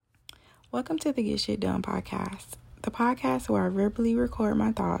Welcome to the Get Shit Done podcast, the podcast where I verbally record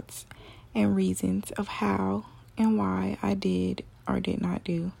my thoughts and reasons of how and why I did or did not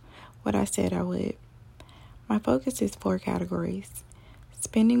do what I said I would. My focus is 4 categories: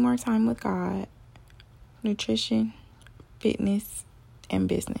 spending more time with God, nutrition, fitness, and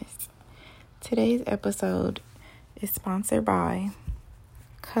business. Today's episode is sponsored by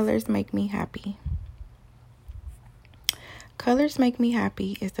Colors Make Me Happy. Colors Make Me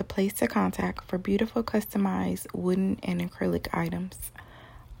Happy is the place to contact for beautiful customized wooden and acrylic items.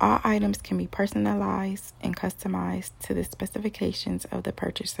 All items can be personalized and customized to the specifications of the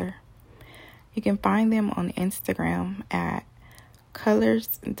purchaser. You can find them on Instagram at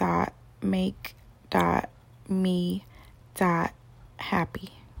colors.make.me.happy.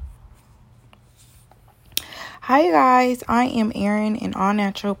 Hi you guys, I am Erin, an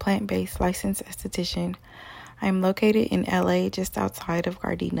all-natural plant-based licensed esthetician. I'm located in LA, just outside of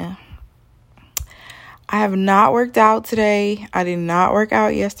Gardena. I have not worked out today. I did not work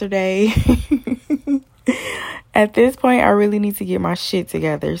out yesterday. At this point, I really need to get my shit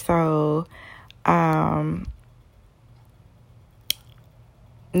together. So,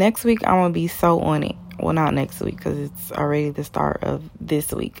 next week, I'm going to be so on it. Well, not next week because it's already the start of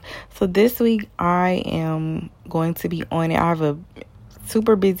this week. So this week, I am going to be on it. I have a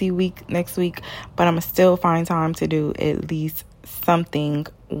super busy week next week, but I'm still find time to do at least something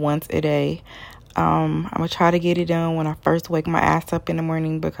once a day. I'm gonna try to get it done when I first wake my ass up in the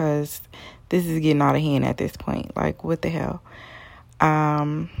morning, because this is getting out of hand at this point. Like, what the hell?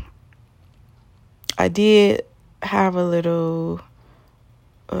 I did have a little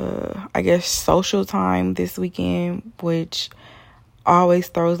social time this weekend, which always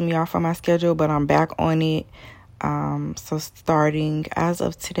throws me off on my schedule, but I'm back on it. So starting as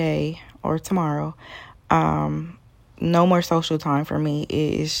of today or tomorrow, no more social time for me.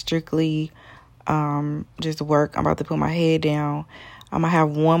 It is strictly just work. I'm about to put my head down. I'm going to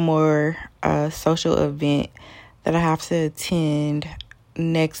have one more social event that I have to attend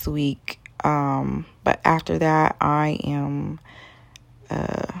next week. But after that, I am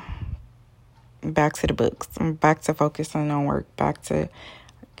back to the books. I'm back to focusing on work, back to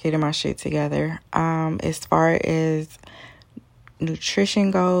getting my shit together. As far as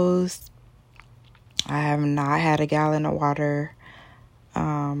nutrition goes, I have not had a gallon of water.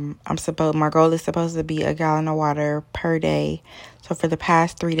 My goal is supposed to be a gallon of water per day. So for the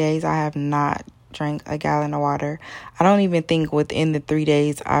past 3 days, I have not drank a gallon of water. I don't even think within the 3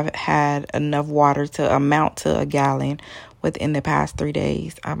 days I've had enough water to amount to a gallon within the past 3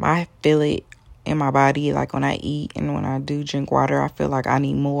 days. I feel it in my body, like when I eat and when I do drink water, I feel like I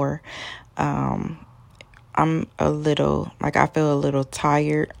need more. I feel a little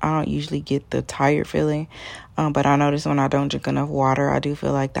tired. I don't usually get the tired feeling, but I notice when I don't drink enough water, I do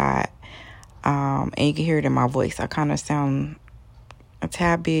feel like that. And you can hear it in my voice. I kind of sound a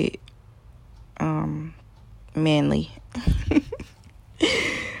tad bit manly.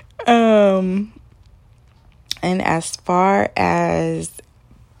 And as far as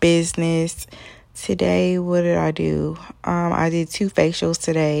business, today, what did I do? I did 2 facials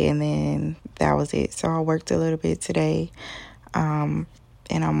today, and then that was it. So I worked a little bit today, and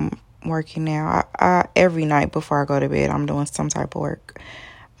I'm working now. I every night before I go to bed, I'm doing some type of work.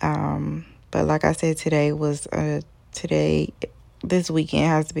 But like I said, this weekend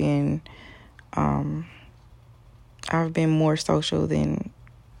has been, I've been more social than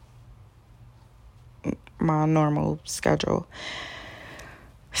my normal schedule.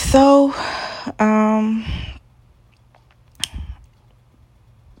 So,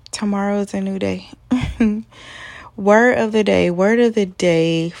 tomorrow's a new day. Word of the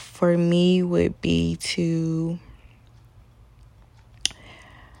day for me would be to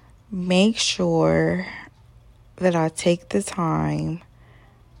make sure that I take the time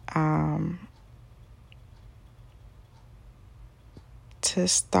to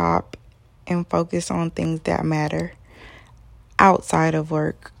stop and focus on things that matter outside of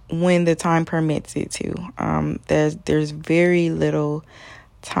work when the time permits it to. There's very little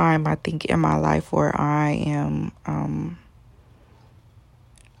time, I think, in my life where I am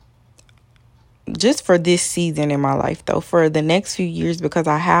just for this season in my life, though, for the next few years, because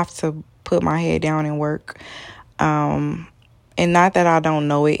I have to put my head down and work. And not that I don't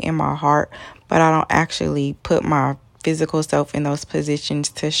know it in my heart, but I don't actually put my physical self in those positions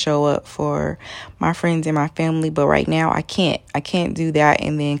to show up for my friends and my family. But right now I can't do that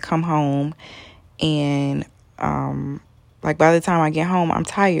and then come home and by the time I get home, I'm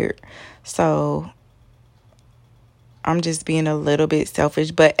tired. So I'm just being a little bit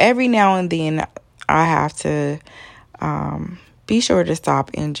selfish, but every now and then I have to be sure to stop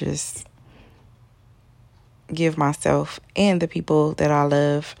and just give myself and the people that I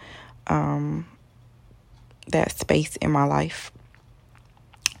love that space in my life.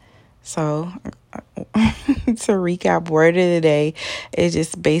 So to recap, word of the day is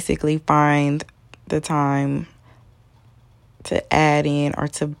just basically find the time to add in or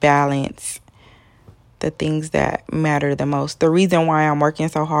to balance the things that matter the most. The reason why I'm working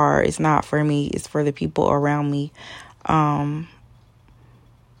so hard is not for me, it's for the people around me.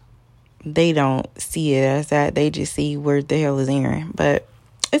 They don't see it as that. They just see where the hell is Aaron. But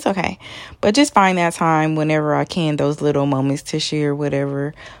it's okay. But just find that time whenever I can, those little moments, to share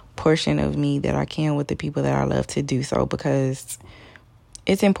whatever portion of me that I can with the people that I love, to do so, because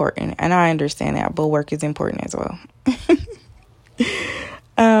it's important. And I understand that, but work is important as well.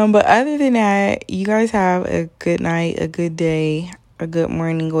 But other than that, you guys have a good night, a good day, a good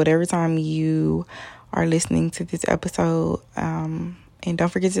morning, whatever time you are listening to this episode. And don't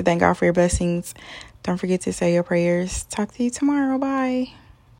forget to thank God for your blessings. Don't forget to say your prayers. Talk to you tomorrow. Bye.